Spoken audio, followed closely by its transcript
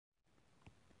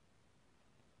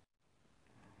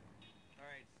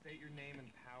State your name and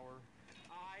power.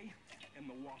 I am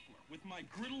the Waffler. With my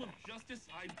griddle of justice,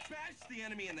 I bash the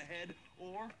enemy in the head,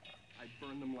 or I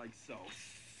burn them like so.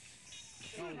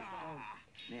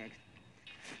 Next.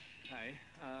 Hi,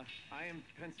 I am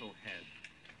Pencilhead.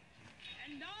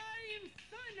 And I am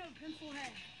son of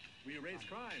Pencilhead. We erase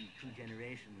crime. 2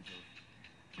 generations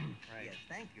of... Right. Yes,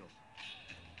 thank you.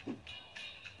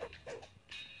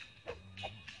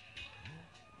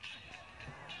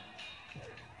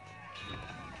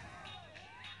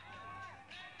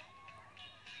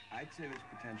 I'd say there's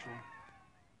potential.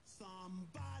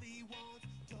 Somebody once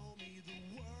told me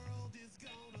the world is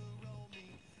gonna roll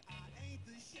me. I ain't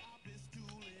the sharpest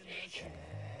tool in the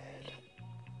shed.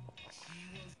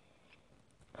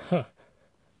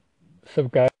 What's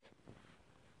up, guys?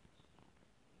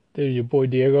 This is your boy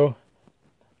Diego.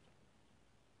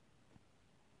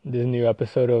 This new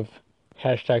episode of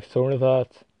hashtag Stoner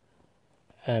Thoughts.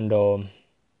 And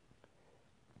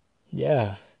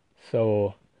yeah,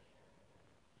 so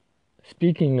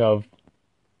speaking of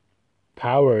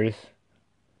powers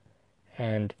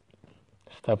and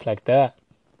stuff like that,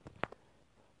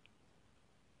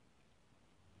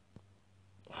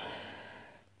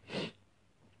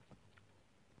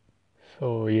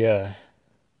 so yeah,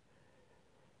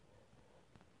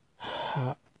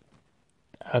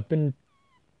 I've been,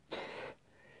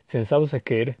 since I was a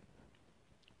kid,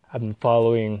 I've been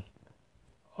following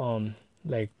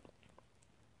like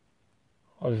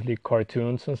obviously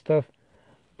cartoons and stuff,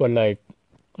 but like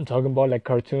I'm talking about like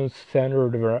cartoons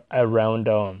centered around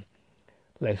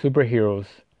like superheroes.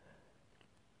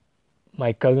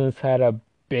 My cousins had a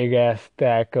big ass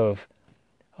stack of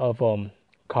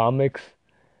comics,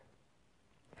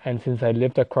 and since I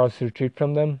lived across the street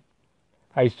from them,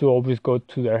 I used to always go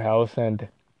to their house and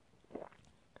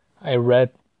I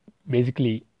read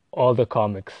basically all the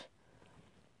comics.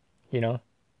 You know,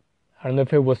 I don't know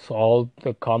if it was all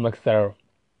the comics that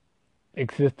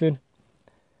existed,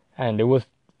 and it was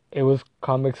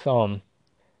comics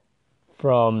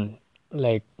from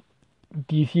like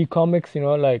DC comics, you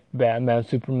know, like Batman,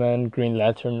 Superman, Green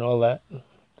Lantern, all that,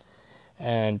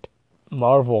 and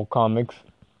Marvel comics,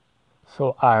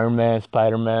 so Iron Man,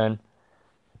 Spider-Man,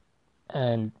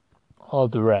 and all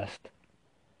the rest.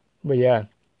 But yeah,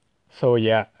 so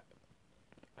yeah,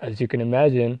 as you can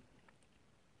imagine,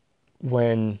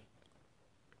 when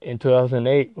in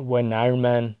 2008, when Iron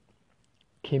Man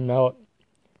came out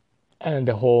and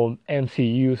the whole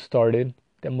MCU started,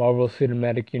 the Marvel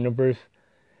Cinematic Universe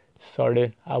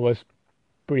started, I was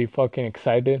pretty fucking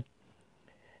excited.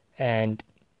 And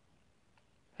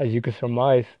as you can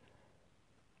surmise,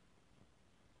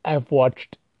 I've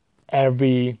watched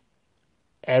every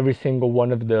single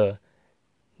one of the,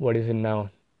 what is it now,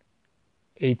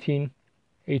 18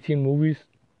 movies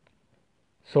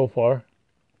so far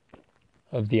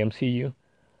of the MCU.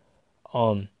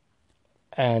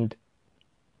 And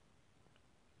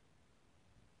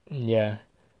yeah,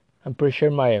 I'm pretty sure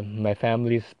my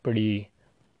family's pretty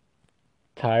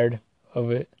tired of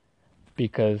it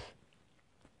because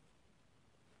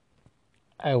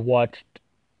I've watched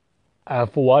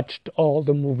all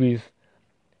the movies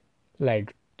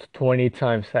like 20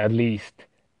 times at least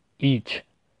each.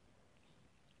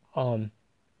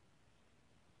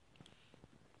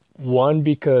 One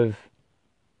because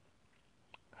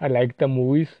I like the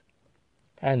movies,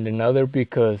 and another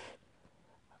because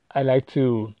I like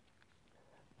to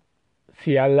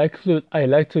see. I like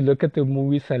to look at the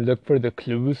movies and look for the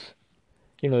clues,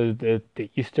 you know, the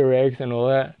Easter eggs and all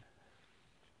that,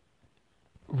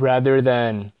 rather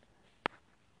than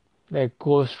like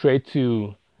go straight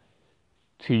to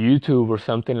YouTube or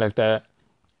something like that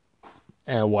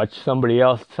and watch somebody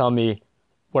else tell me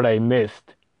what I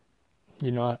missed.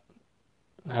 You know,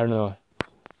 I don't know.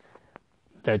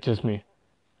 That's just me.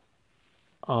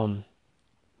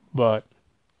 But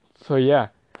so yeah.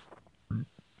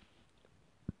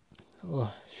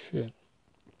 Oh shit.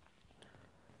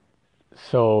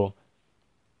 So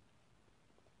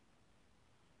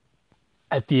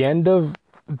at the end of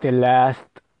the last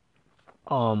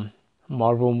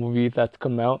Marvel movie that's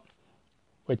come out,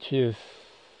 which is,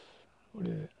 what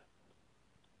is it?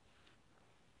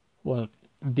 Well,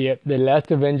 the last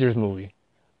Avengers movie,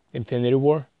 Infinity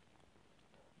War.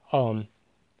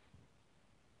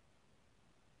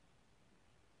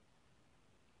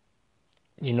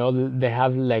 You know, they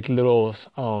have like little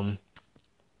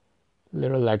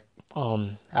like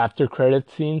after credit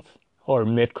scenes or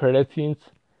mid credit scenes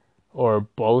or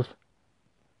both.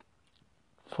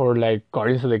 For like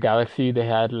Guardians of the Galaxy, they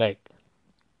had like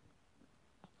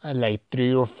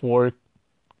 3 or 4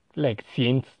 like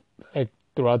scenes like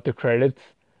throughout the credits.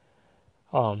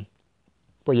 But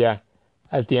yeah,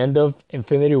 at the end of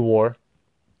Infinity War,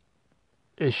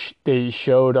 they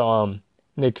showed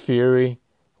Nick Fury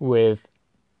with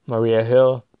Maria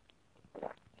Hill.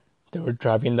 They were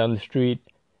driving down the street,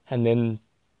 and then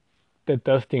the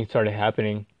dusting started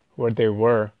happening where they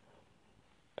were,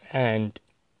 and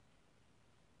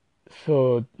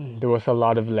so there was a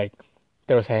lot of like,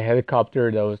 there was a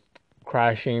helicopter that was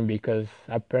crashing because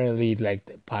apparently like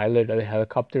the pilot of the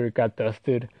helicopter got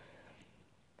dusted,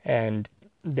 and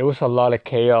there was a lot of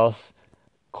chaos,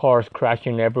 cars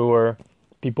crashing everywhere,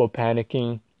 people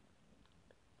panicking.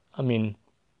 I mean,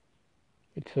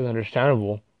 it's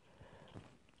understandable.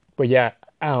 But yeah,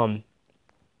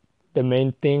 the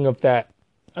main thing of that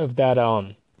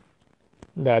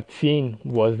scene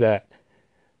was that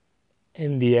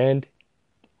in the end,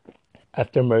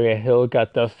 after Maria Hill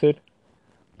got dusted,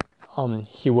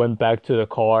 he went back to the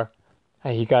car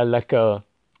and he got like a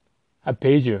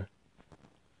pager.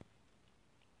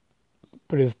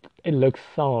 But it looks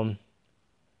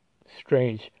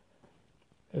strange.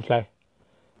 It's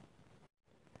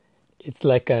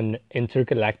like an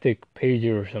intergalactic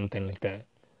pager or something like that.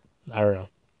 I don't know.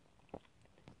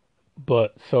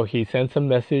 But so he sends a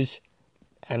message,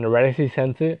 and right as he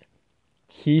sends it,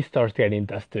 he starts getting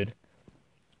dusted.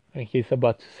 And he's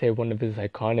about to say one of his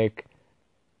iconic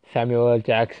Samuel L.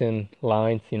 Jackson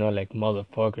lines, like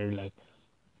motherfucker, like,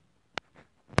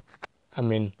 I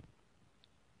mean,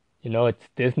 it's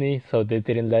Disney, so they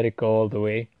didn't let it go all the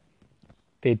way.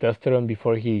 They dusted him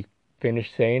before he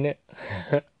finished saying it.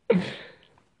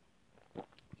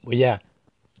 But yeah,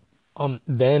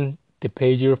 then the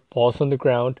pager falls on the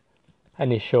ground,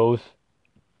 and it shows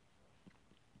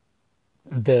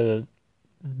the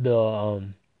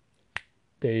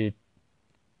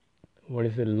what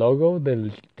is it, logo,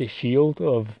 the shield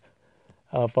of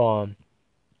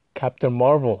Captain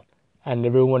Marvel, and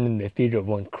everyone in the theater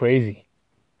went crazy,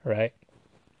 right?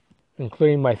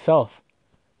 Including myself,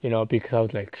 because I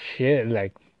was like, shit,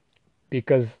 like,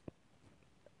 because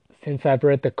since I've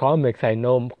read the comics, I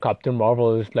know Captain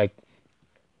Marvel is like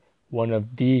one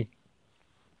of the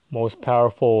most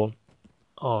powerful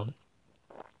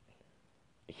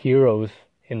heroes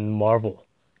in Marvel,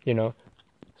 So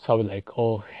I was like,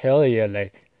 oh hell yeah,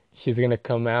 like she's gonna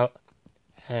come out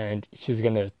and she's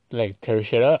gonna like tear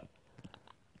shit up.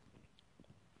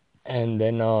 And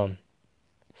then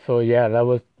so yeah, that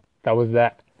was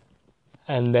that.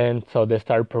 And then so they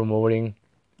started promoting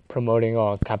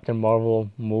Captain Marvel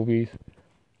movies,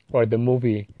 or the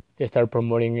movie. They started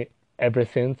promoting it ever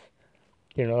since,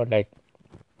 like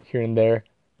here and there.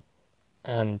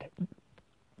 And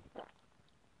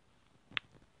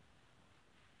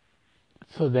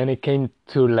so then it came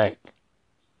to like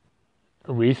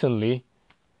recently,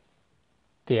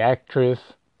 the actress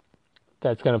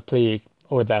that's gonna play,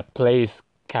 or that plays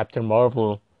Captain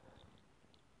Marvel,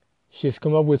 she's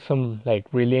come up with some like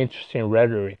really interesting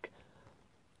rhetoric.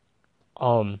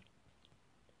 And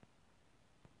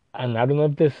I don't know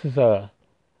if this is I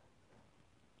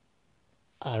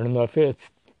don't know if it's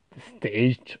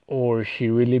staged or she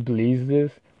really believes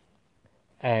this,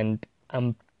 and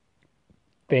I'm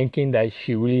thinking that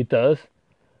she really does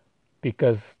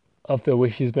because of the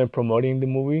way she's been promoting the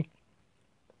movie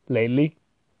lately.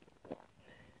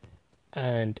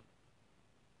 And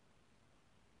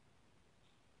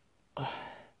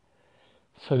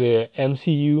so the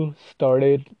MCU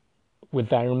started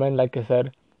with Iron Man, like I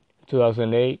said,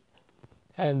 2008,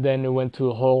 and then it went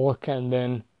to Hulk, and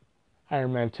then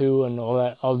Iron Man 2, and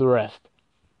all the rest.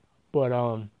 But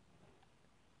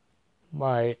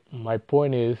my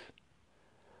point is,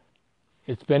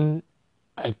 it's been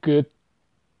a good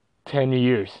 10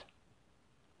 years,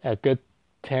 a good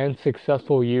 10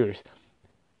 successful years.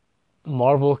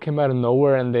 Marvel came out of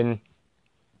nowhere and then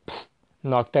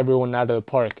knocked everyone out of the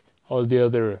park. All the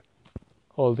other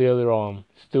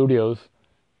studios,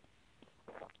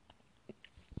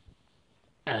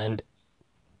 and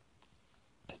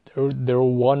they're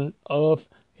one of,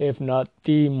 if not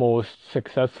the most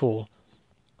successful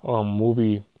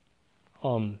movie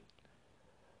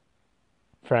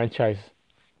franchises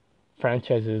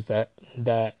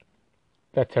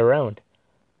that's around.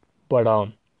 But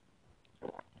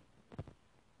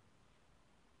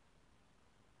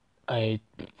I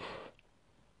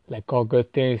like all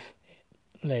good things,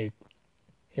 like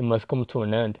it must come to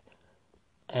an end,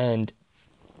 and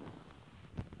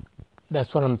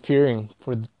that's what I'm fearing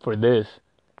for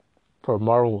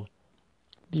Marvel,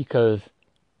 because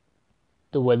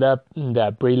the way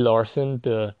that Brie Larson,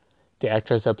 the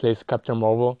actress that plays Captain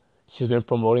Marvel, she's been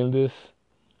promoting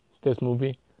this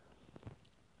movie.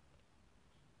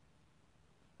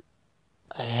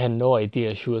 I had no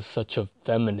idea she was such a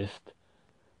feminist.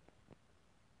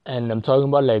 and I'm talking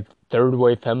about like third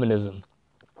wave feminism,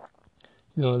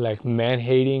 like man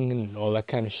hating and all that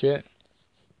kind of shit.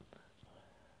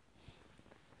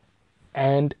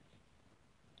 And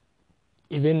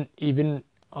even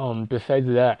besides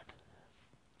that,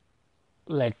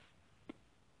 like,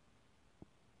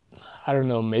 I don't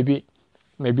know, maybe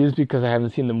it's because I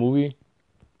haven't seen the movie.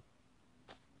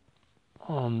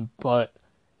 But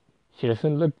she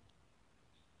doesn't look.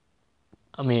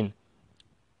 I mean,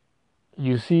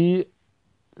 you see,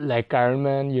 like Iron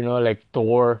Man, like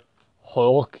Thor,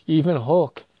 Hulk, even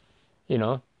Hulk, you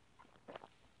know,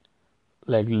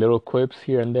 like little quips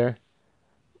here and there.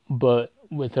 But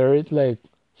with her, it's like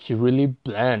she really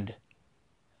bland,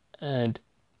 and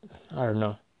I don't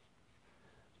know.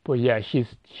 But yeah, she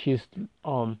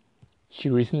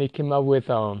recently came out with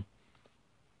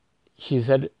she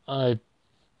said I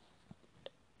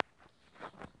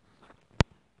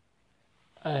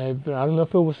don't know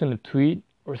if it was in a tweet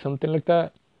or something like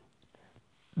that,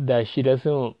 that she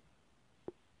doesn't,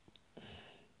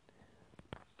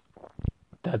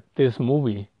 that this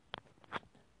movie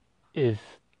is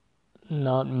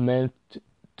not meant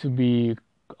to be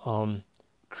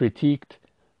critiqued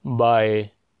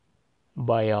by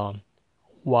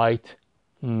white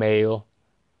male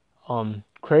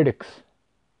critics,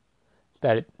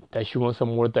 that she wants a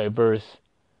more diverse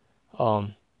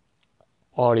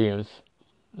audience,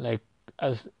 like,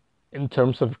 as in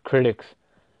terms of critics,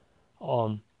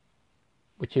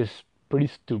 which is pretty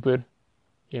stupid,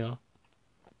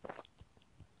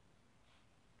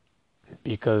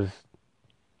 because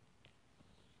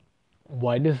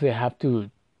why does it have to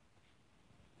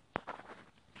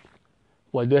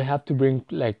why do they have to bring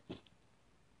like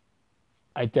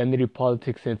identity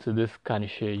politics into this kind of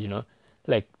shit,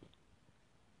 like,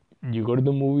 you go to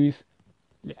the movies,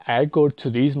 I go to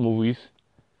these movies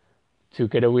to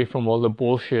get away from all the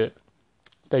bullshit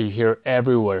that you hear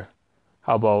everywhere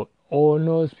about, oh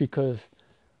no, it's because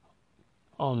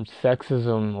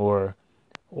sexism, or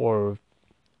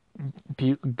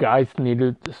guys need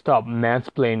to stop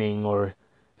mansplaining or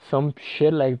some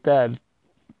shit like that,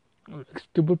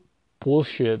 stupid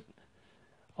bullshit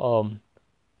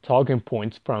talking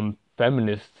points from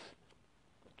feminists,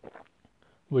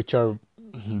 which are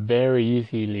very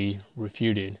easily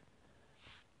refuted.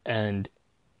 And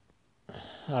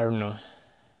I don't know.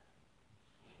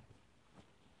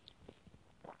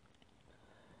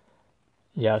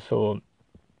 Yeah, so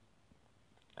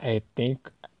I think,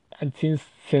 and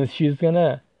since she's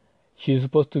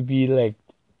supposed to be like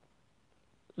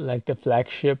the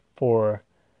flagship for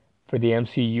the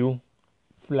MCU,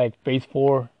 like Phase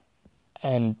 4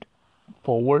 and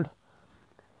forward,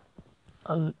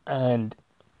 and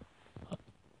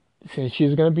since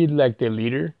she's gonna be like the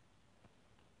leader,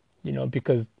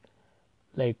 because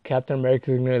like Captain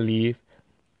America's gonna leave,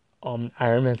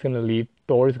 Iron Man's gonna leave,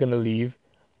 Thor's gonna leave.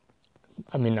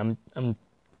 I mean, I'm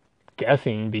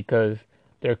guessing because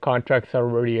their contracts are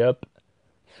already up,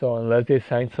 so unless they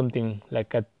sign something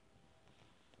like at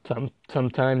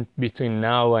sometime between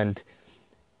now and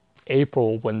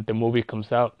April when the movie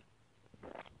comes out,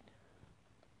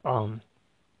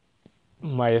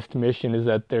 my estimation is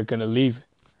that they're gonna leave,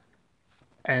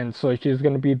 and so she's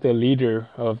gonna be the leader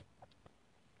of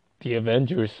the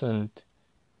Avengers and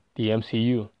the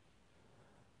MCU.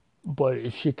 But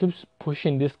if she keeps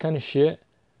pushing this kind of shit,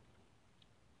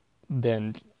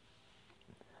 then,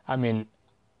 I mean,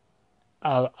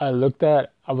 I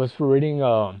was reading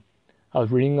on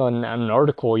an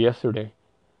article yesterday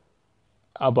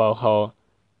about how,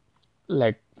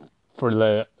 like, for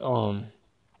the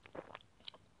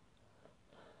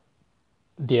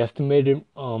estimated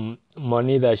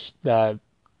money that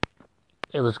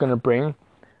it was gonna bring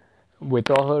with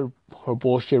all her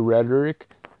bullshit rhetoric,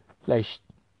 like,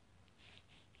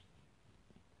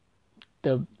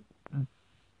 the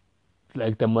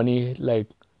money, like,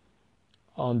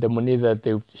 the money that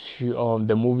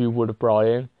the movie would have brought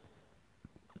in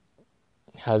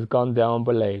has gone down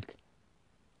by, like,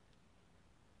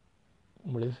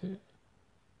 what is it,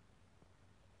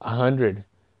 100,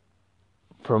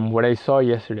 from what I saw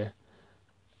yesterday,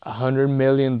 $100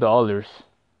 million.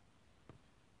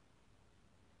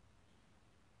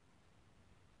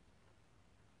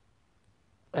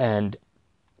 And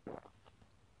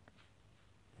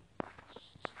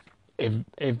if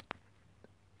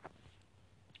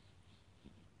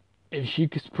she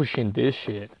keeps pushing this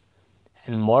shit,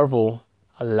 and Marvel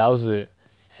allows it,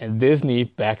 and Disney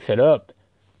backs it up,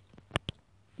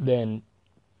 then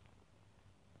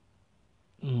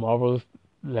Marvel's,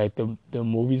 like, the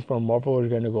movies from Marvel are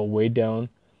gonna go way down,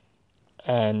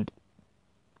 and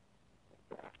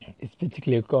it's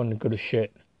basically gonna go to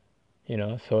shit,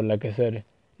 So like I said,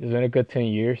 it's been a good 10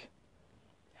 years,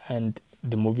 and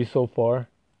the movies so far,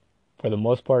 for the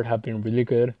most part, have been really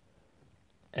good.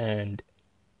 And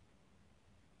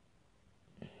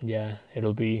yeah,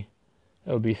 it'll be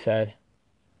sad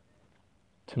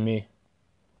to me,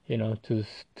 to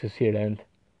see it end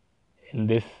in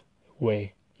this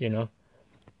way,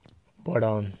 But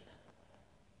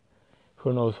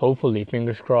who knows? Hopefully,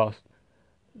 fingers crossed.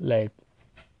 Like,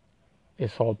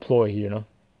 it's all ploy,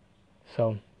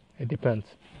 So it depends.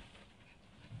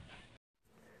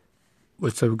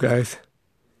 What's up, guys?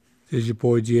 This is your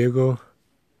boy Diego,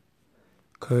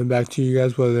 coming back to you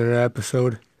guys with another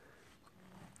episode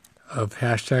of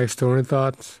hashtag Stoner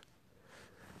Thoughts.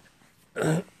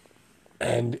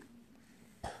 And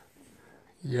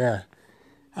yeah,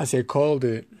 as I called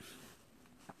it,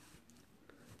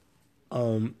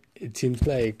 it seems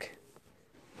like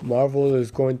Marvel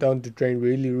is going down the drain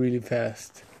really, really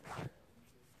fast.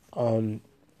 And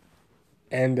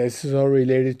this is all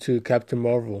related to Captain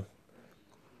Marvel.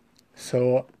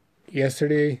 So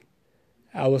yesterday,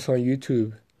 I was on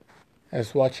YouTube. I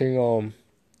was watching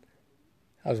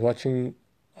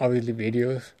obviously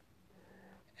videos,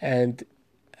 and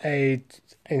I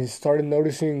started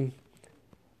noticing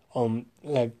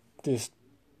like this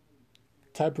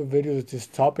type of videos, this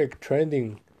topic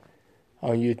trending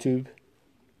on YouTube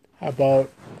about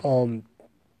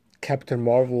Captain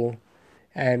Marvel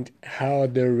and how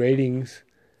their ratings,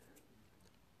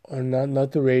 or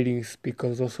not the ratings,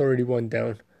 because those already went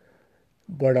down,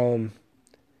 but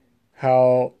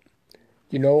how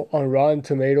on Rotten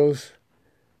Tomatoes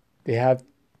they have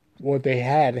what they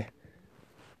had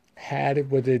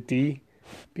with a D,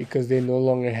 because they no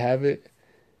longer have it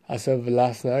as of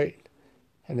last night,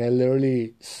 and I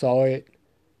literally saw it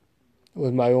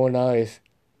with my own eyes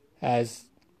as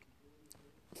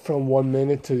from 1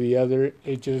 minute to the other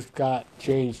it just got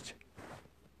changed.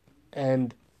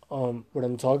 And what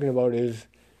I'm talking about is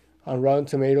on Rotten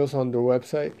Tomatoes, on their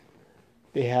website,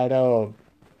 they had a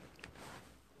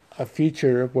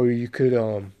feature where you could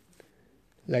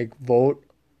vote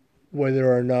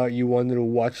whether or not you wanted to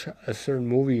watch a certain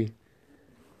movie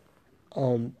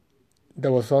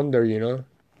that was on there,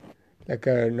 like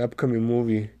an upcoming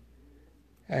movie,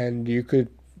 and you could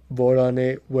vote on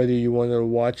it whether you wanted to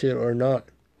watch it or not.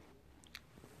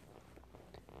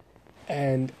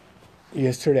 And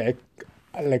yesterday,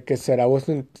 like I said, I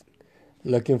wasn't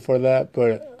looking for that,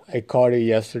 but I caught it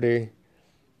yesterday,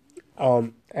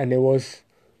 and it was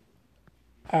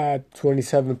at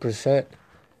 27%.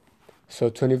 So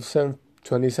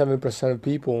 27% of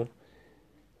people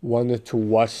wanted to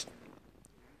watch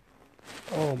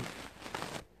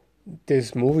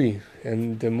this movie,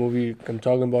 and the movie I'm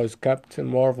talking about is Captain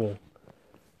Marvel.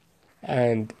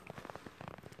 And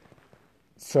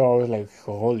so I was like,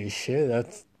 holy shit,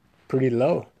 that's pretty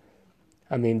low.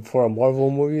 I mean, for a Marvel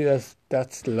movie,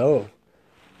 that's low.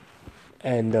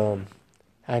 And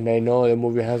I know the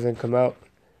movie hasn't come out,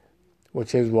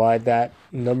 which is why that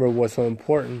number was so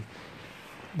important.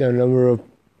 The number of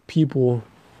people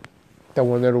that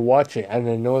wanted to watch it, and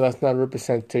I know that's not a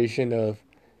representation of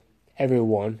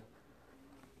everyone,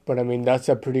 but I mean that's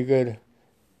a pretty good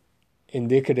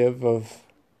indicative of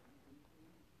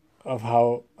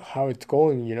how it's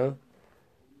going,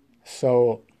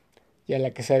 So yeah,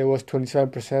 like I said, it was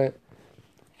 27%,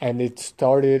 and it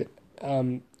started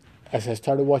as I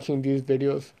started watching these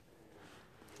videos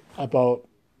about,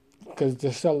 because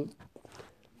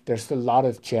there's a lot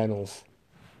of channels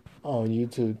on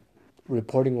YouTube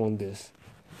reporting on this,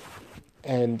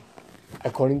 and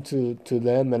according to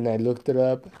them, and I looked it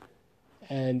up,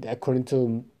 and according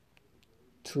to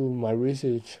my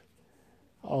research,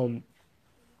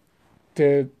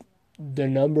 the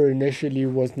number initially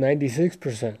was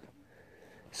 96%.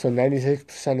 So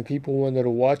 96% of people wanted to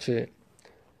watch it,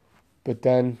 but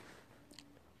then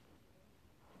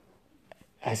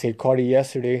as I caught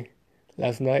it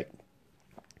last night,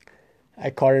 I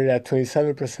caught it at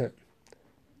 27%.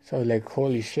 So I was like,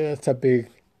 holy shit, that's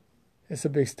a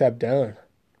big step down.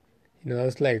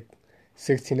 That's like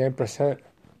 69%.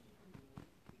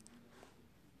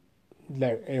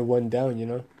 Like it went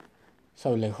down, So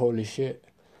I was like, holy shit.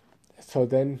 So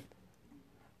then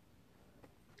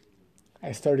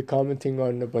I started commenting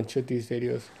on a bunch of these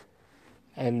videos,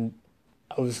 and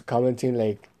I was commenting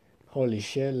like, holy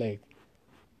shit, like,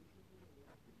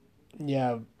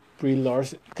 yeah, Brie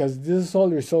Larson, because this is all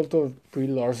the result of Brie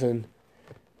Larson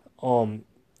going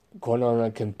on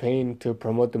a campaign to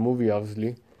promote the movie,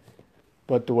 obviously.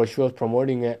 But the way she was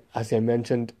promoting it, as I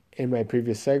mentioned in my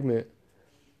previous segment,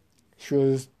 she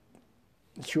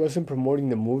wasn't promoting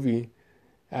the movie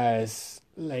as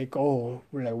like, oh,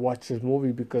 like watch this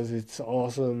movie because it's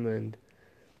awesome and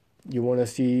you want to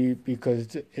see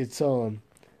because it's gonna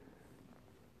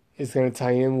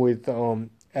tie in with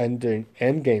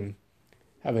Endgame,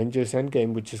 Avengers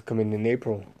Endgame, which is coming in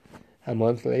April, a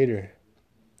month later.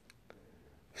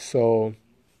 So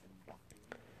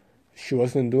she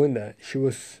wasn't doing that. She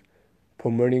was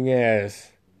promoting it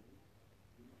as,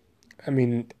 I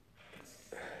mean,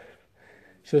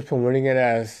 she was promoting it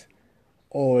as,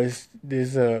 oh, is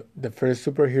this the first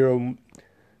superhero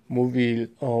movie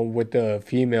with a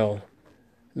female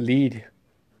lead.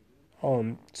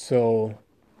 So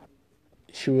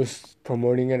she was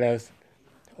promoting it as,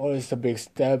 oh, it's a big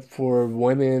step for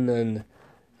women, and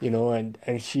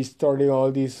and she started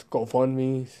all these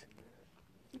GoFundMes,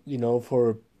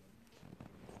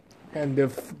 and the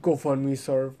GoFundMes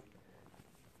are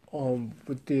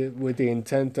with the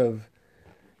intent of,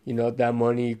 that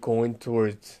money going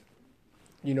towards,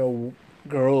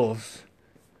 girls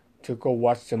to go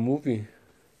watch the movie.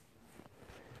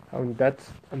 That's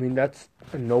a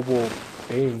noble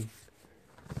thing,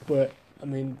 but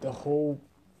the whole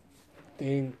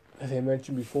thing, as I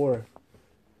mentioned before,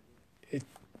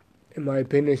 in my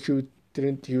opinion,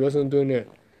 she wasn't doing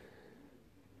it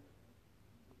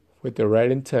with the right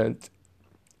intent,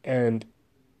 and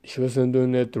she wasn't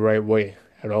doing it the right way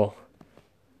at all.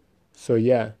 So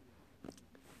yeah,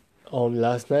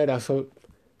 last night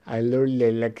I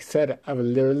literally, like I said, I was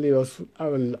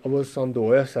on the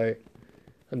website,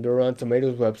 on the Rotten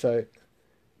Tomatoes website,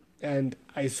 and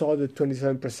I saw the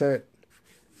 27%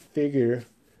 figure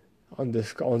on their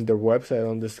website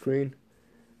on the screen,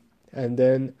 and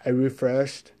then I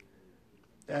refreshed,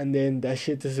 and then that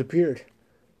shit disappeared.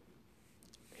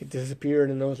 It disappeared,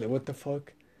 and I was like, what the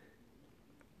fuck?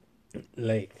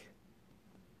 Like,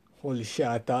 holy shit,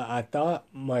 I thought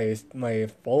my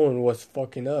phone was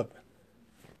fucking up.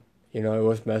 It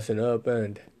was messing up,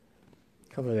 and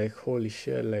I was like, holy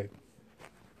shit, like,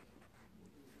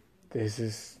 this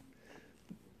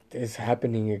is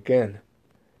happening again,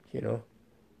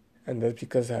 and that's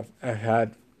because I've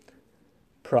had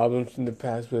problems in the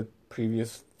past with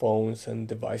previous phones and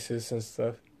devices and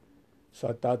stuff. So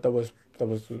I thought that was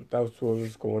what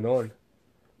was going on,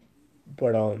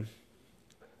 but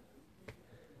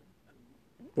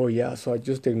well, yeah. So I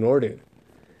just ignored it,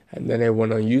 and then I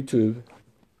went on YouTube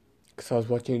because I was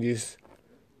watching this.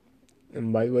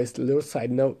 And by the way, it's a little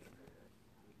side note.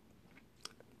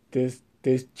 This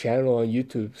channel on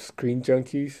YouTube, Screen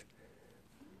Junkies,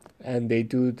 and they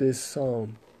do this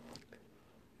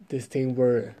thing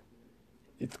where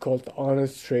it's called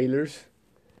honest trailers,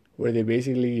 where they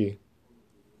basically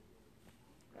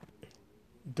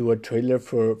do a trailer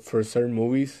for certain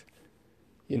movies.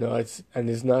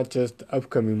 It's not just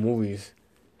upcoming movies.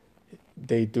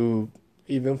 They do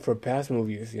even for past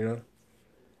movies,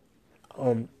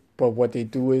 But what they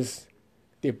do is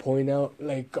they point out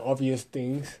like obvious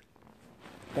things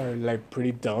that are like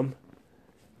pretty dumb,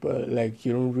 but like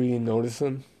you don't really notice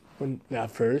them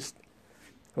at first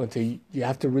until you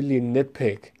have to really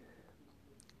nitpick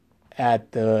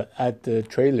at the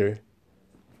trailer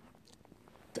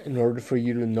in order for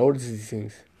you to notice these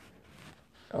things.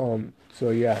 So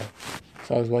yeah,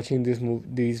 so I was watching these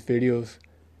videos,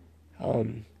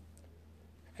 and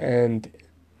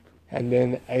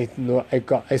then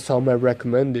I saw my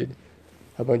recommended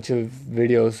a bunch of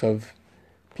videos of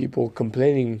people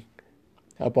complaining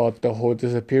about the whole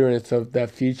disappearance of that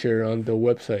feature on the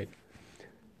website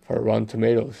for Rotten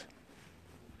Tomatoes,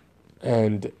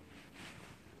 and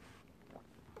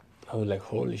I was like,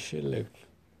 holy shit, like,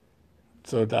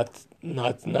 so that's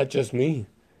not just me.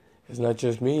 It's not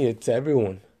just me, it's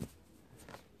everyone.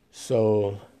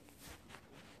 So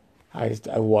I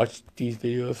watched these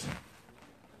videos,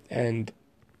 and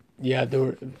yeah, there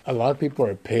were a lot of people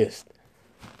are pissed.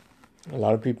 A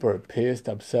lot of people are pissed,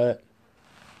 upset.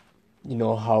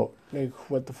 How, like,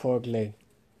 what the fuck, like,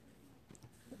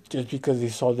 just because they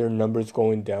saw their numbers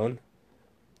going down,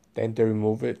 then they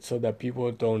remove it so that people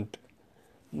don't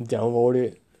download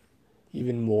it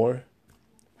even more,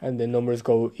 and the numbers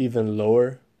go even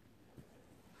lower.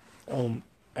 And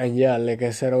yeah, like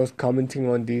I said, I was commenting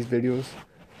on these videos,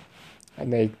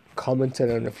 and I commented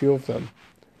on a few of them,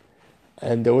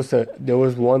 and there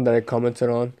was one that I commented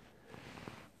on,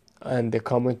 and the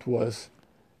comment was,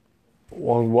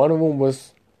 one of them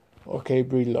was, okay,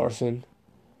 Brie Larson,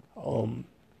 you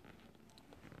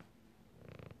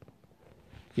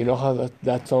know how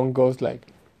that song goes,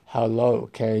 like, how low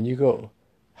can you go?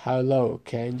 How low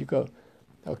can you go?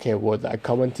 Okay, well, I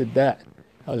commented that.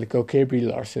 I was like, okay, Brie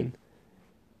Larson,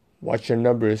 watch your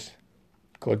numbers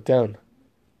go down.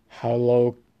 How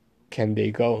low can they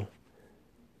go?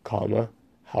 comma,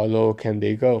 how low can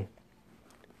they go?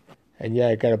 And yeah,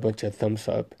 I got a bunch of thumbs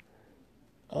up.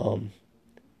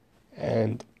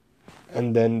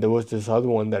 And then there was this other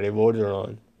one that I voted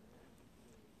on.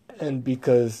 And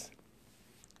because,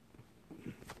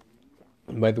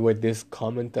 by the way, this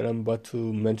comment that I'm about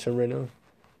to mention right now,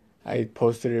 I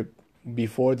posted it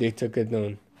before they took it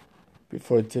down.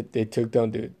 Before they took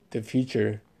down the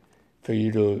feature for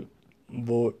you to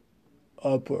vote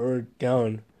up or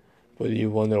down whether you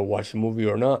want to watch the movie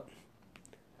or not.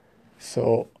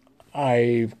 So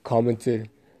I commented,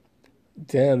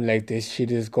 damn, like this shit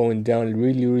is going down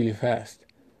really, really fast.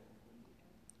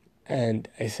 And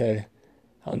I said,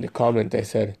 on the comment, I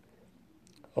said,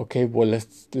 okay, well,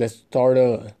 let's start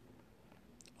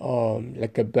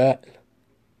like a bet.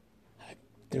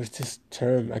 There's this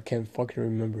term, I can't fucking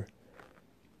remember.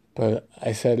 But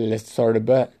I said, let's start a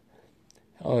bet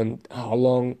on how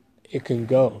long it can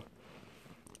go.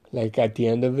 Like at the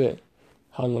end of it,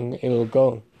 how long it'll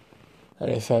go.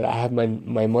 And I said, I have my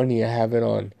money, I have it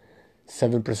on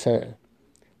 7%.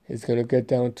 It's going to get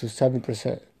down to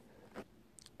 7%.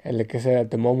 And like I said,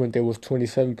 at the moment, it was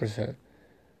 27%.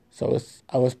 So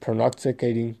I was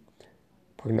prognosticating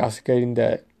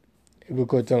that it would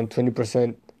go down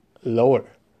 20% lower.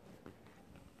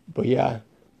 But yeah,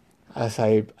 as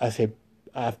I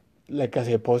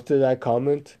posted that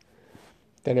comment,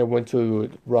 then I went to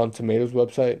Rotten Tomatoes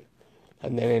website,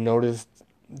 and then I noticed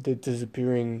the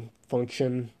disappearing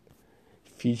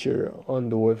feature on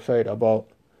the website about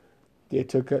they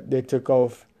took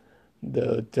off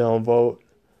the downvote,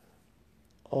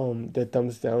 the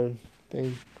thumbs down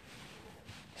thing.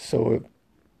 So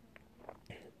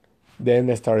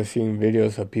then I started seeing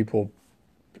videos of people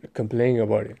complaining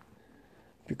about it,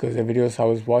 because the videos I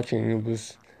was watching, it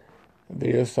was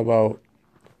videos about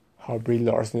how Brie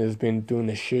Larson has been doing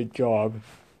a shit job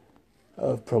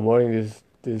of promoting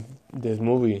this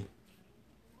movie,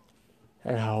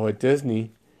 and how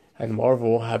Disney and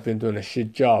Marvel have been doing a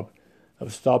shit job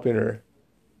of stopping her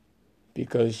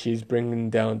because she's bringing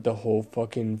down the whole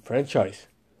fucking franchise.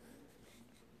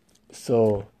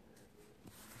 So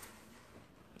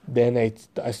then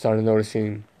I started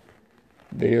noticing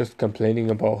videos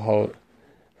complaining about how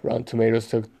Rotten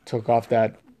Tomatoes took off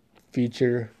that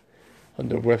feature on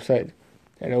their website.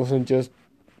 And it wasn't just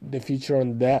the feature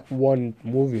on that one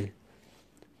movie.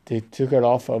 They took it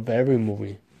off of every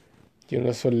movie.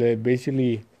 So they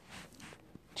basically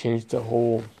changed the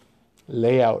whole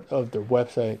layout of their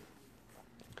website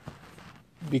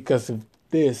because of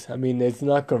this. I mean, it's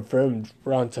not confirmed.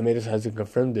 Rotten Tomatoes hasn't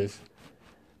confirmed this.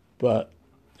 But,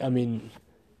 I mean,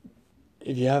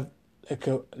 if you have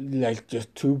like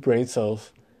just two brain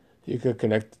cells, you could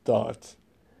connect the dots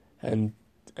and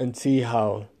see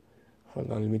how.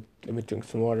 Hold on, let me drink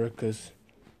some water because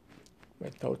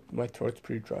my throat's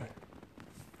pretty dry.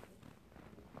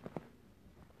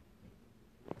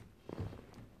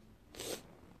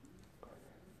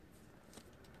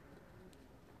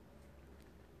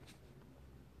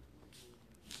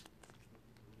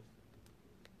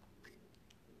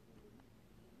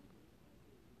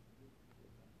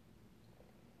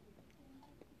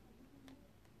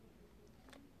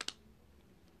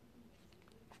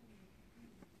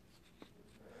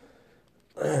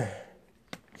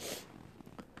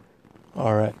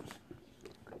 All right.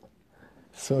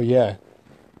 So yeah.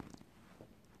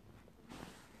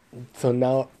 So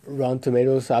now Rotten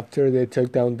Tomatoes, after they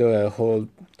took down the whole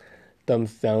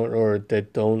thumbs down or the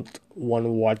don't want to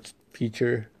watch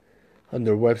feature on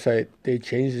their website, they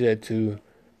changed it to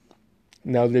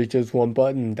now there's just one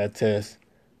button that says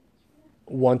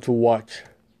want to watch,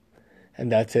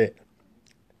 and that's it.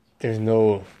 There's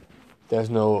no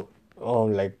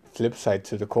like flip side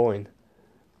to the coin.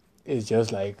 It's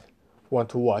just like want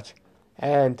to watch.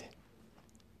 And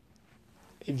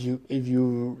if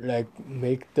you like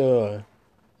make the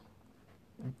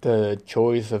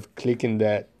choice of clicking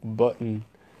that button,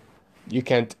 you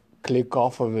can't click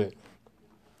off of it.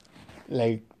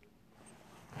 Like,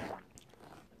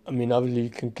 I mean, obviously you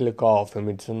can click off. I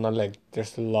mean, it's not like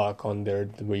there's a lock on there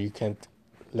where you can't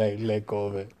like let go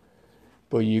of it,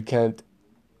 but you can't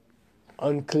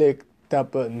unclick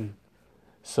that button.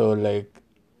 So like,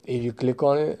 if you click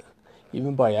on it,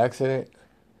 even by accident,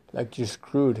 like you're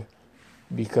screwed,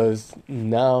 because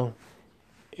now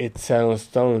it's set on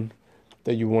stone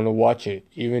that you want to watch it,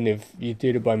 even if you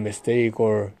did it by mistake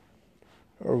or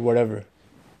whatever.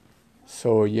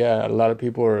 So yeah, a lot of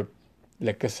people are,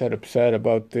 like I said, upset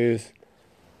about this,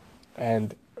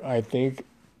 and I think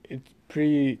it's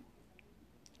pretty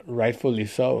rightfully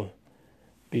so,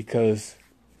 because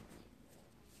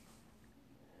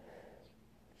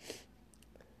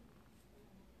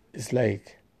it's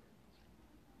like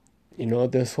you know,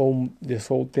 this whole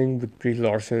thing with Brie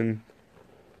Larson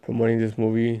promoting this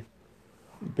movie,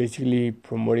 basically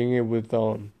promoting it with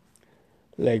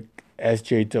like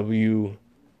SJW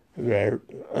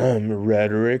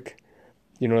rhetoric,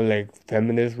 you know, like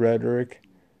feminist rhetoric,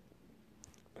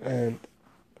 and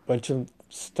a bunch of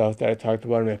stuff that I talked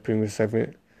about in my previous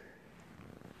segment.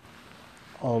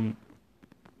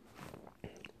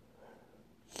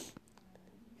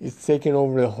 It's taken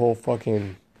over the whole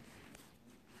fucking,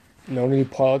 not only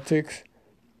politics,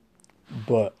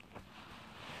 but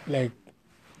like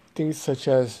things such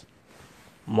as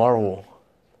Marvel,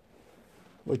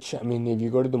 which, I mean, if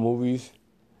you go to the movies,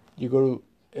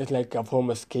 it's like a form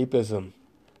of escapism,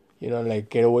 you know, like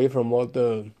get away from all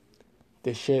the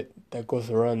shit that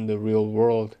goes around the real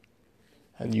world,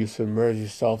 and you submerge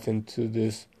yourself into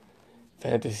this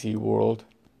fantasy world,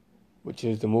 which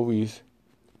is the movies,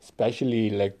 especially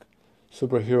like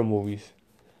superhero movies.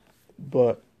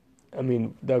 But I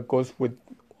mean, that goes with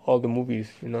all the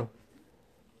movies, you know.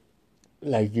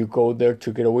 Like, you go there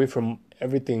to get away from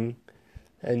everything,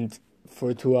 and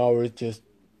for 2 hours just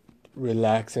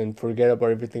relax and forget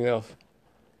about everything else.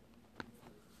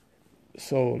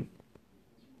 So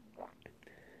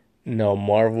now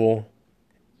Marvel,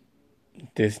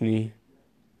 Disney,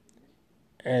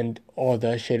 and all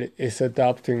that shit is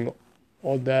adopting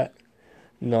all that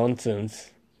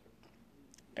nonsense.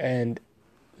 And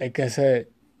like I said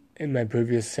in my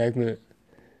previous segment,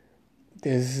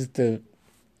 this is it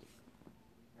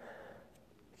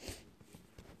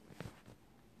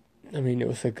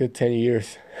was a good 10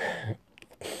 years.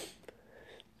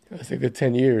 It was a good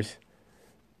 10 years.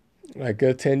 A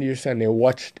good 10 years, and I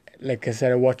watched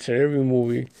every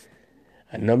movie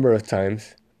a number of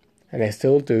times, and I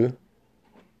still do.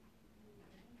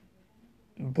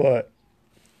 But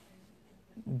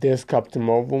this Captain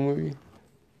Marvel movie,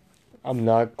 I'm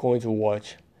not going to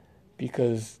watch,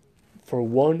 because for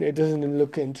one, it doesn't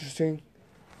look interesting.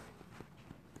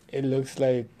 It looks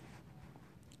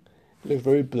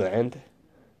very bland,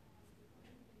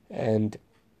 and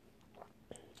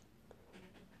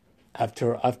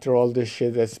after all this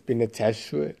shit that's been attached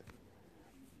to it,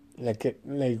 no,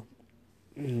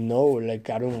 I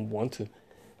don't want to.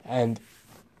 And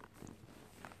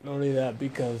not only that,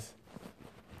 because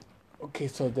okay,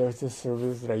 so there's this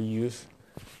service that I use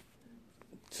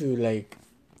to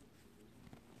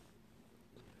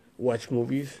watch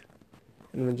movies,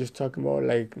 and I'm just talking about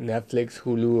like Netflix,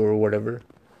 Hulu, or whatever.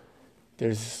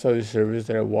 There's this other service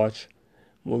that I watch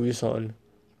movies on,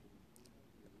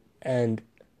 and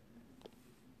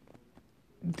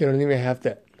they don't even have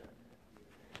that.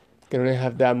 They don't even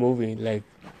have that movie, like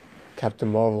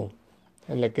Captain Marvel.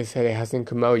 And like I said, it hasn't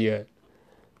come out yet.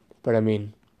 But I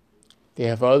mean, they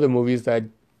have other movies that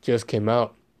just came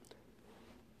out,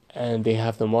 and they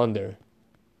have them on there.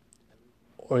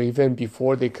 Or even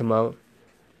before they come out,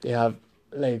 they have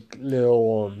like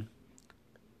little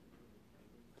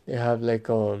they have the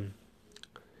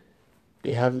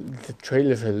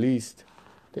trailers, at least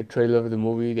the trailer of the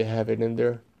movie, they have it in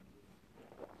there,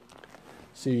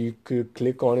 so you could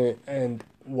click on it and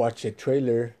watch a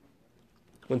trailer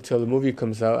until the movie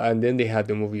comes out, and then they have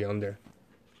the movie on there.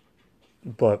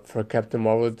 But for Captain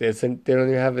Marvel, they don't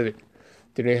even have it.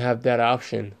 They don't have that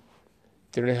option.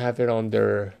 They don't have it on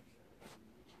their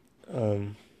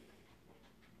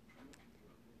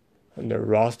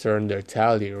roster, on their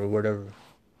tally, or whatever.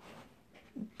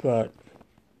 But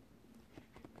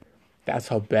that's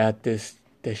how bad this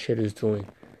shit is doing,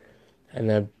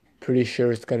 and I'm pretty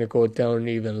sure it's gonna go down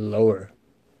even lower.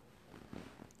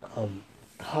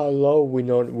 How low, we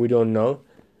don't know.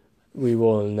 We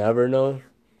will never know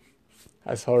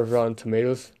as far as Rotten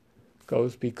Tomatoes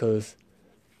goes, because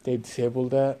they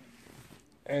disabled that.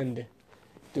 And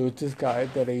there was this guy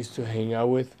that I used to hang out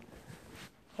with.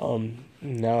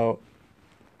 Now,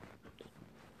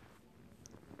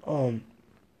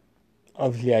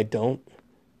 obviously I don't,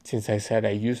 since I said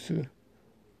I used to.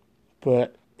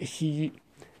 But I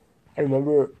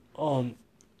remember,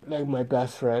 like my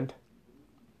best friend,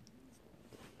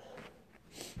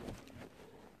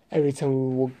 every time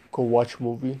we would go watch a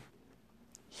movie,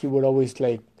 he would always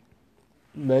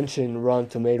mention Rotten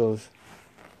Tomatoes,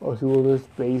 or he would always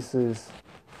base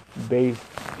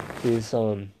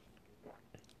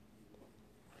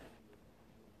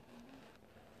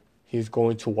he's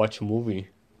going to watch a movie,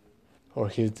 or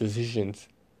his decisions,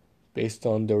 based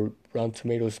on the Rotten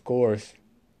Tomatoes scores.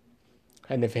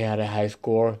 And if he had a high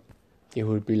score, he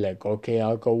would be like, okay,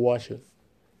 I'll go watch it.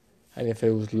 And if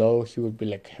it was low, he would be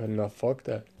like, hell no, fuck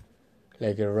that.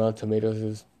 Like, if Rotten Tomatoes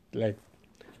is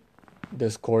the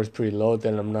score is pretty low,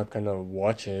 then I'm not gonna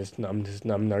watch it. I'm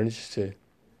not interested.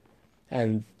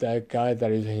 And that guy that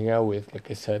I was hanging out with, like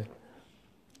I said,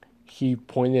 he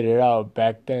pointed it out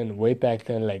back then, way back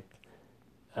then, like,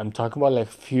 I'm talking about like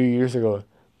a few years ago.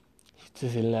 He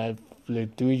just said,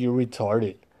 like, dude, you're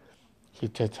retarded. He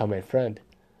just told my friend.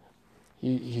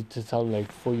 He just told him,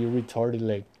 like, fool, you're retarded,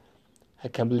 like, I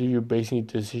can't believe you're basing your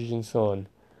decisions on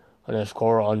a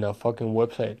score on a fucking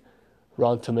website.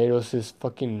 Rotten Tomatoes is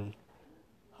fucking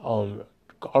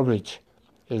garbage.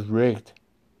 It's rigged.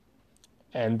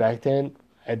 And back then,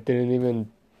 I didn't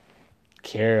even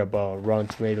care about Rotten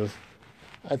Tomatoes.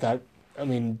 I thought, I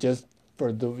mean, just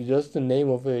the name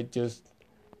of it, just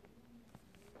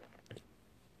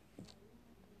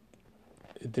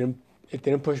it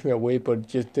didn't push me away, but it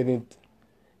just didn't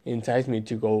entice me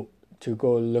to go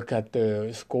look at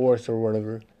the scores or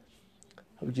whatever.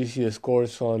 I would just see the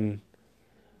scores on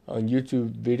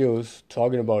YouTube videos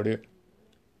talking about it.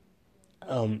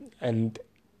 And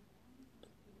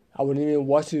I wouldn't even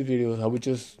watch these videos. I would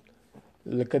just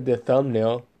look at the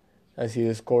thumbnail and see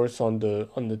the scores on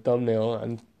the thumbnail,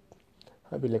 and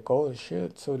I'd be like, oh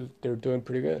shit, so they're doing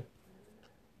pretty good,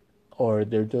 or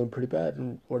they're doing pretty bad,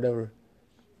 and whatever.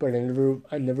 But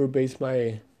I never based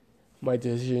my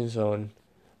decisions on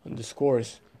the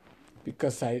scores,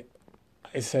 because I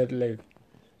said, like,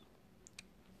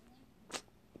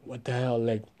 what the hell,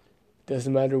 like,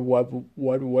 doesn't matter what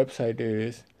website it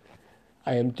is,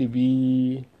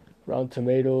 IMDb, Rotten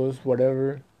Tomatoes,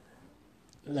 whatever.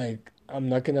 Like, I'm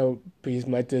not gonna base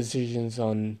my decisions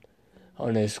on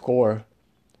a score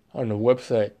on a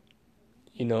website,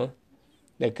 you know.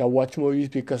 Like, I watch movies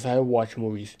because I watch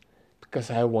movies, because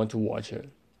I want to watch it,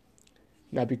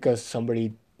 not because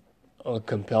somebody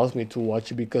compels me to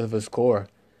watch it because of a score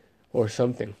or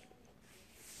something.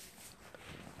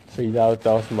 So that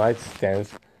was my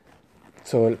stance.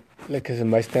 So, like I said,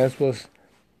 my stance was,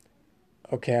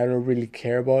 okay, I don't really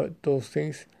care about those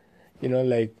things, you know,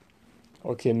 like,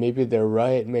 okay, maybe they're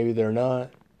right, maybe they're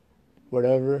not,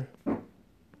 whatever.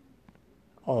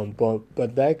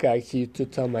 But that guy, he used to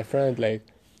tell my friend, like,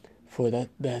 for that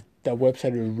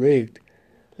website is rigged,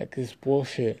 like, it's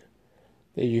bullshit.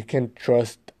 That you can't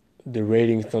trust the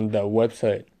ratings on that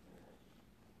website.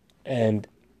 And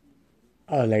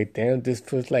I was like, damn, this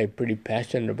feels like pretty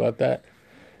passionate about that,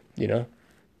 you know.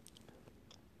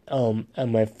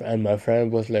 And my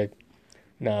friend was like,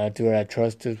 nah, dude, I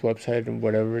trust this website and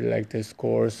whatever, like the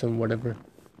scores and whatever.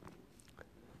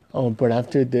 But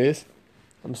after this,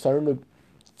 I'm starting to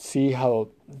see how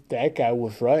that guy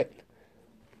was right,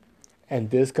 and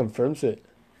this confirms it.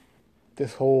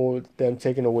 This whole them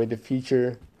taking away the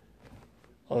feature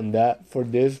on that for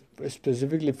this,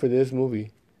 specifically for this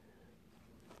movie.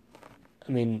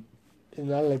 I mean, it's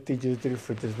not like they just did it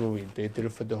for this movie; they did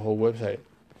it for the whole website.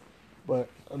 But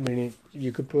I mean,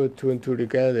 you could put two and two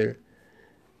together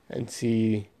and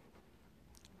see,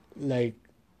 like,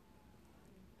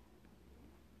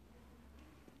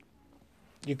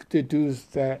 you could deduce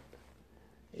that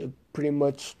it pretty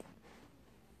much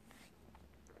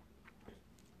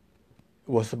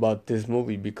was about this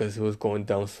movie because it was going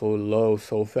down so low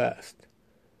so fast.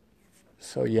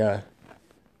 So yeah,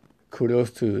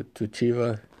 kudos to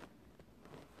Chiva.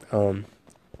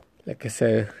 Like I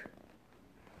said,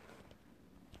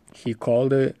 he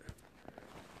called it,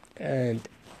 and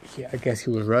I guess he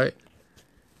was right.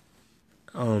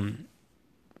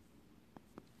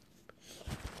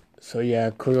 So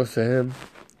yeah, kudos to him.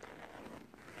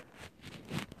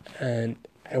 And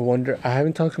I wonder, I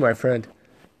haven't talked to my friend,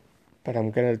 but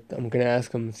I'm gonna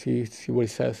ask him, see what he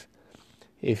says,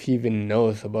 if he even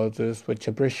knows about this, which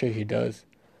I'm pretty sure he does,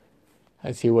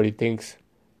 and see what he thinks.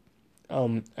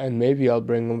 And maybe I'll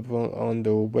bring him on the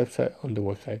website, on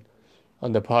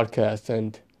the podcast,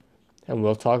 and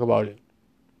we'll talk about it.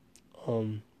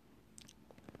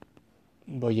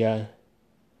 But yeah,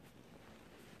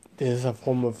 this is a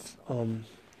form of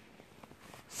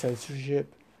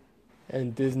censorship,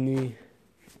 and Disney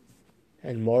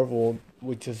and Marvel,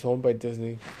 which is owned by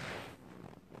Disney,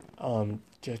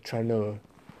 just trying to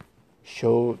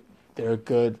show their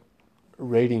good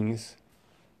ratings,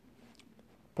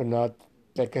 but not,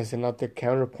 like I said, not the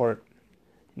counterpart.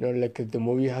 You know, like, if the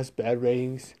movie has bad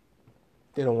ratings,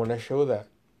 they don't want to show that.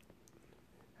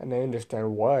 And I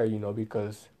understand why, you know,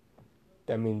 because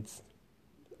that means,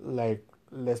 like,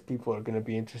 less people are going to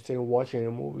be interested in watching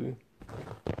a movie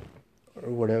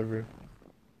or whatever.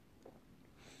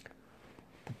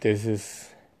 But this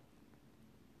is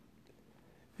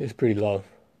pretty low.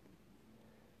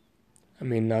 I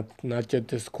mean, not just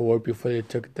the score before they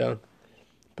took it down,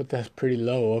 but that's pretty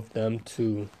low of them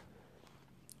to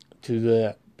do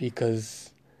that,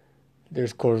 because their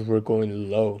scores were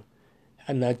going low,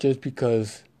 and not just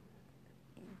because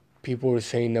people were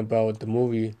saying about the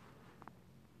movie,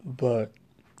 but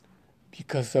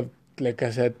because of, like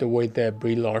I said, the way that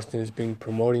Brie Larson has been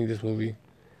promoting this movie,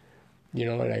 you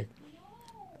know, like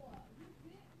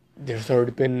there's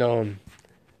already been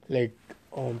like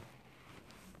um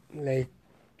like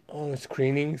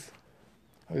screenings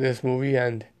of this movie,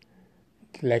 and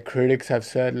like critics have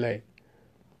said, like,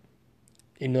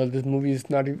 you know, this movie is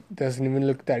not doesn't even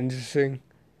look that interesting.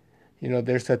 You know,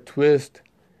 there's a twist,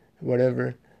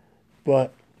 whatever,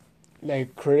 but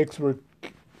like critics were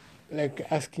like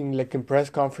asking, like in press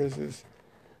conferences,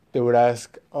 they would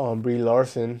ask Brie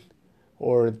Larson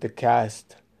or the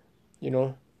cast, you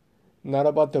know, not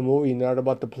about the movie, not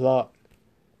about the plot.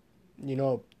 You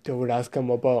know, they would ask them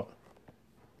about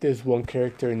this one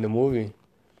character in the movie,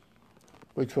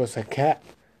 which was a cat.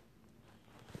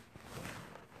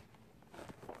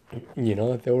 You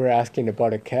know, they were asking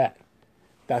about a cat.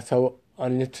 That's how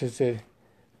uninterested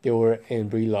they were in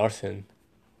Brie Larson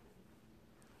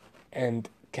and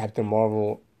Captain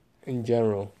Marvel in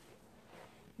general.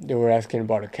 They were asking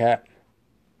about a cat.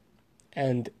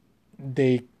 And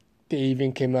they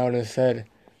even came out and said,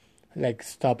 like,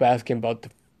 stop asking about the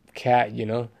cat, you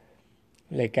know?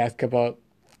 Like, ask about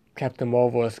Captain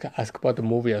Marvel, ask about the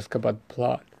movie, ask about the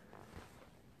plot.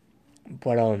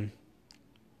 But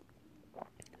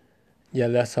yeah,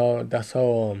 that's how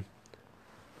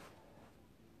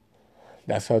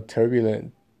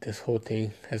turbulent this whole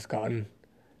thing has gotten.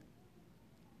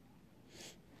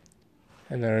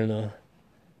 And I don't know.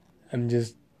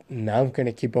 I'm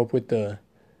gonna keep up with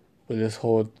this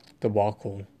whole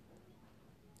debacle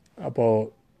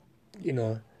about, you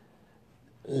know,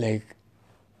 like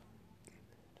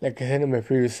I said in my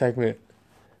previous segment,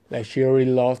 like she already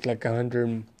lost like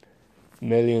 $100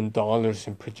 million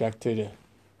in projected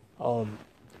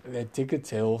the ticket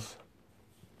sales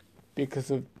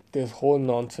because of this whole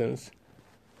nonsense.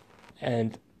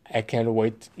 And I can't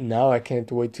wait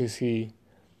to see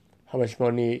how much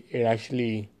money it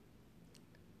actually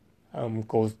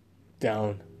goes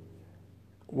down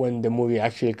when the movie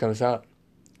actually comes out.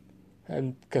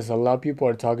 And because a lot of people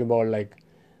are talking about, like,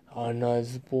 oh no,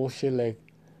 it's bullshit, like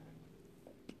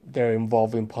they're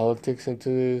involving politics into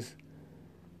this,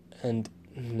 and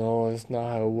no, it's not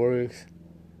how it works.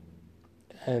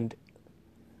 And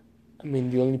I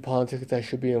mean, the only politics that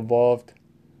should be involved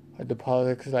are the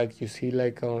politics like you see,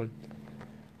 like on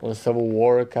Civil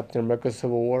War, Captain America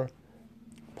Civil War,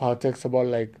 politics about,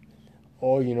 like,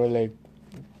 oh, you know,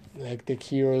 like the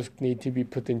heroes need to be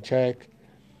put in check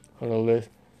on all this,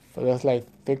 but that's like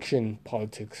fiction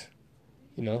politics,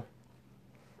 you know.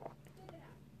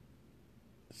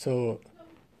 So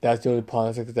that's the only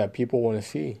politics that people want to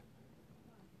see,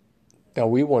 that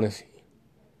we want to see.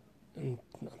 And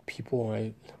people,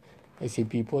 I see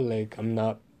people, like, I'm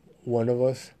not one of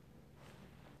us,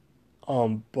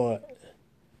 but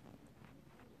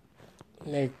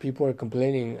like people are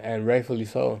complaining, and rightfully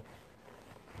so.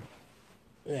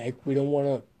 Like we don't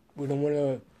wanna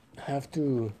have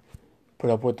to put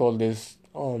up with all this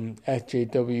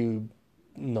SJW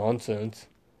nonsense,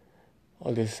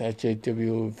 all this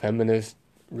SJW feminist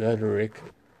rhetoric.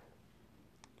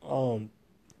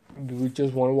 We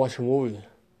just want to watch a movie,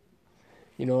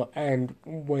 you know. And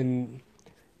when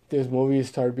this movie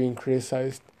started being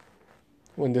criticized,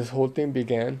 when this whole thing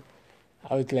began,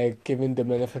 I was like giving the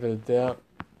benefit of the doubt,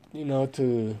 you know,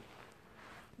 to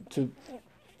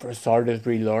for starters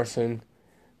Brie Larson,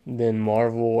 then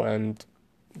Marvel and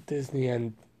Disney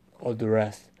and all the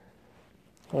rest.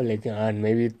 Or like, and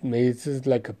maybe this is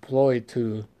like a ploy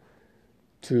to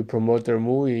promote their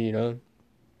movie, you know.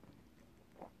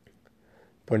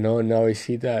 But no, now I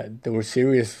see that they were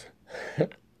serious.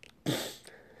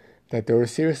 That they were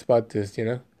serious about this, you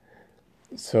know.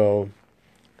 So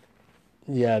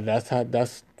yeah, that's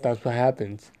what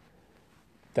happens.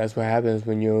 That's what happens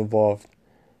when you're involved.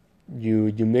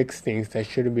 You mix things that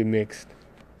shouldn't be mixed.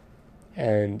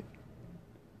 And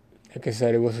like I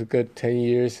said, it was a good 10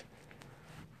 years.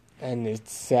 And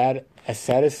it's sad, as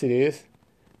sad as it is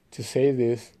to say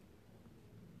this,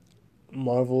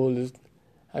 Marvel is,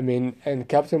 I mean, and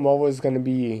Captain Marvel is going to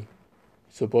be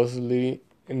supposedly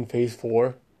in Phase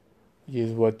 4, which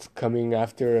is what's coming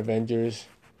after Avengers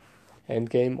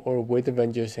Endgame, or with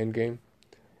Avengers Endgame.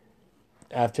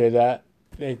 After that,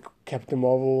 like, Captain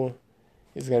Marvel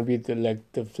is going to be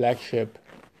the flagship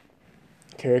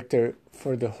character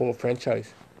for the whole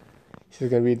franchise. She's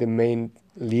going to be the main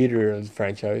leader of the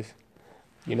franchise,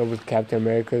 you know, with Captain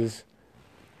America's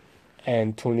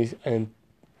and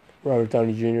Robert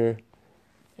Downey Jr.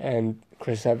 and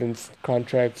Chris Evans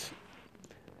contracts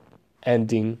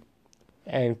ending,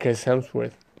 and Chris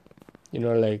Hemsworth, you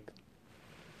know, like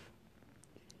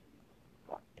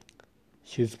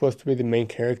she's supposed to be the main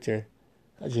character.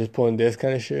 I just pulling this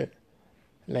kind of shit.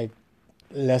 Like,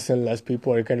 less and less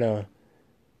people are gonna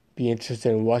be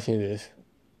interested in watching this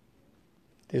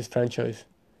franchise.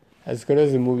 As good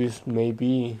as the movies may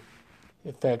be,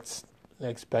 effects,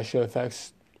 like special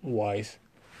effects wise,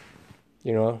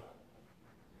 you know,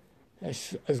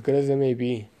 as good as it may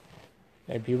be,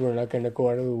 like people are not gonna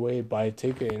go out of the way, buy a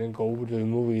ticket, and then go over to the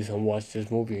movies and watch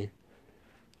this movie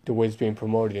the way it's being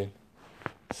promoted.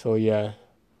 So yeah,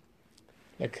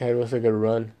 like it was a good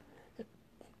run. It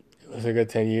was a good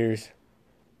 10 years,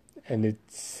 and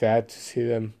it's sad to see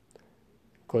them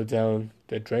go down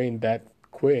the drain that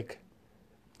quick,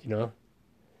 you know.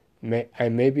 I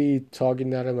may be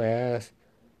talking out of my ass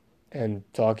and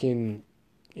talking,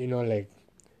 you know, like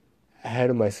ahead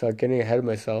of myself, getting ahead of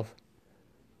myself,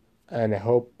 and I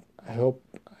hope I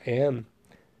am.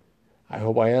 I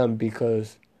hope I am,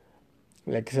 because,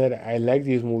 like I said, I like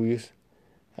these movies.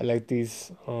 I like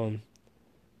this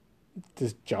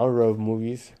genre of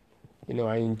movies. You know,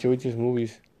 I enjoy these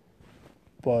movies,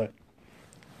 but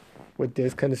with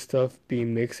this kind of stuff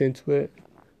being mixed into it,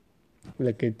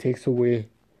 like it takes away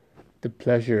the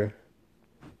pleasure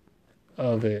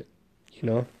of it, you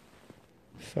know?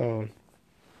 So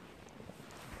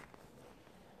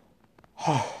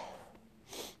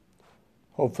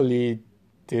hopefully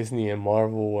Disney and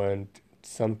Marvel and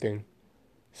someone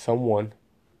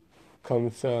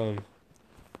comes and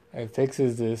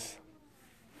fixes this.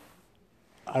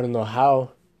 I don't know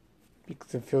how,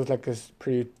 because it feels like it's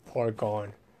pretty far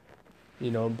gone, you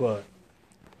know, but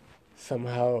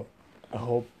somehow I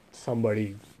hope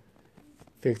somebody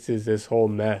fixes this whole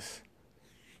mess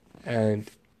and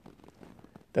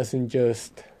doesn't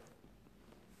just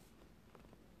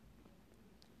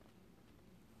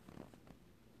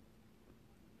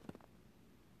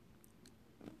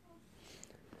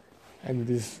and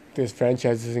this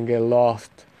franchise doesn't get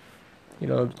lost, you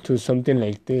know, to something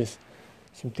like this,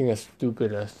 something as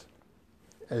stupid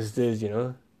as this, you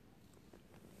know.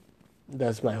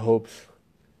 That's my hopes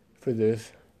for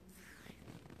this,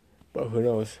 but who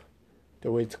knows?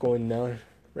 The way it's going now,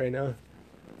 right now,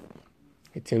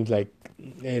 it seems like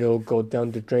it'll go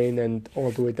down the drain and all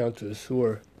the way down to the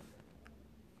sewer,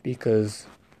 because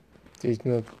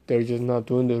they're just not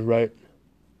doing this right.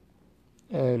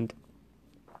 And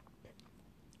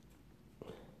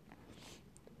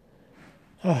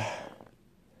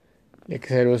like I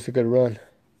said, it was a good run.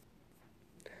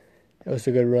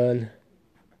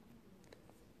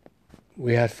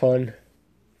 We had fun.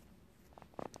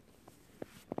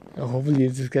 And hopefully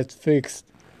this gets fixed.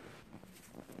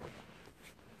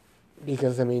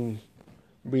 Because, I mean,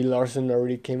 Brie Larson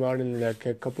already came out in like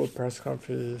a couple of press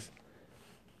conferences.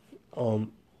 A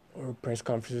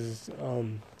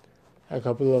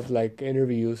couple of like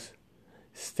interviews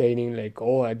stating like,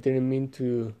 oh, I didn't mean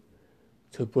to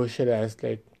push it as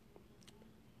like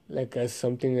as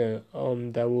something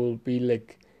that will be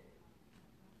like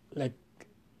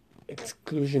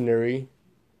exclusionary.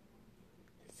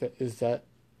 Is that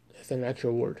an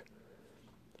actual word?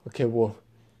 Okay, well,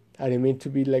 I didn't mean to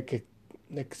be like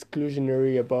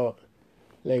exclusionary about,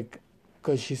 like,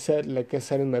 because she said, like I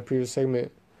said in my previous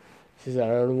segment, she said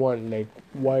I don't want like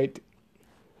white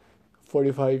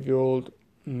 45-year-old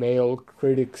male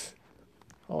critics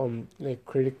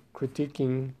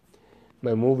critiquing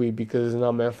my movie, because it's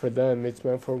not meant for them, it's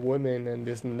meant for women and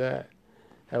this and that,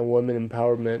 and women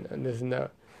empowerment and this and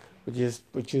that,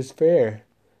 which is fair.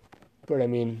 But I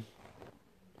mean,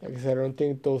 like I said, I don't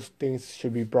think those things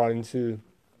should be brought into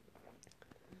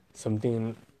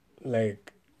something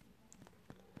like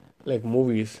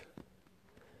movies.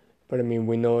 But I mean,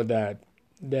 we know that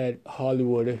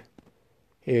Hollywood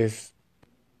is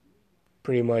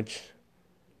pretty much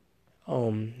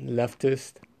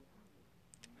leftist,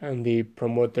 and they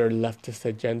promote their leftist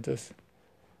agendas,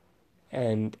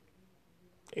 and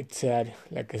it's sad.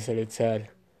 Like I said, it's sad.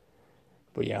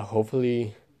 But yeah,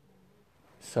 hopefully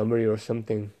somebody or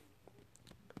something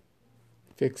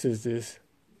fixes this.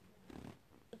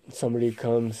 Somebody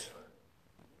comes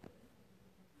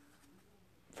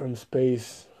from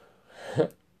space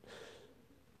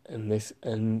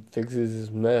and fixes this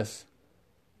mess.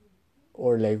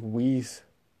 Or like Whis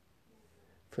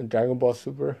from Dragon Ball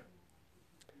Super.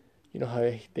 You know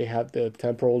how they have the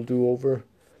temporal do-over,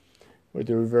 where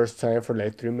they reverse time for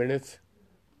like 3 minutes?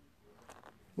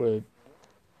 Where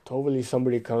totally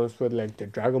somebody comes with like the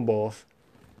Dragon Balls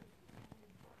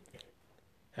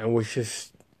and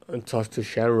wishes and talks to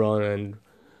Shenron and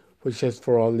wishes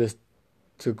for all this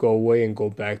to go away and go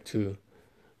back to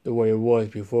the way it was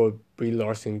before Brie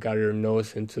Larson got her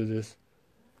nose into this.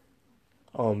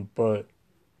 But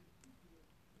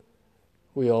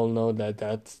we all know that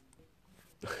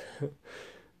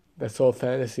that's all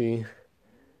fantasy,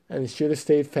 and it should have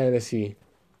stayed fantasy.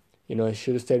 You know, it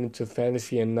should have stayed into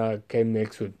fantasy and not get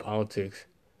mixed with politics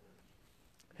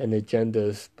and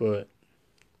agendas. But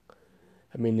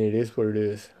I mean, it is what it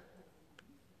is.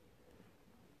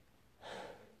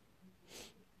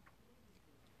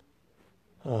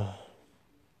 Oh,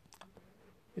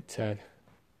 it's sad.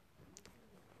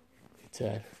 It's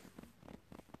sad.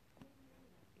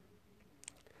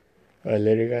 Alright,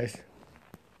 later, guys.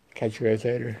 Catch you guys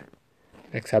later.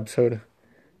 Next episode.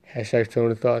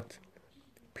 #Stoner Thoughts.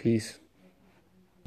 Peace.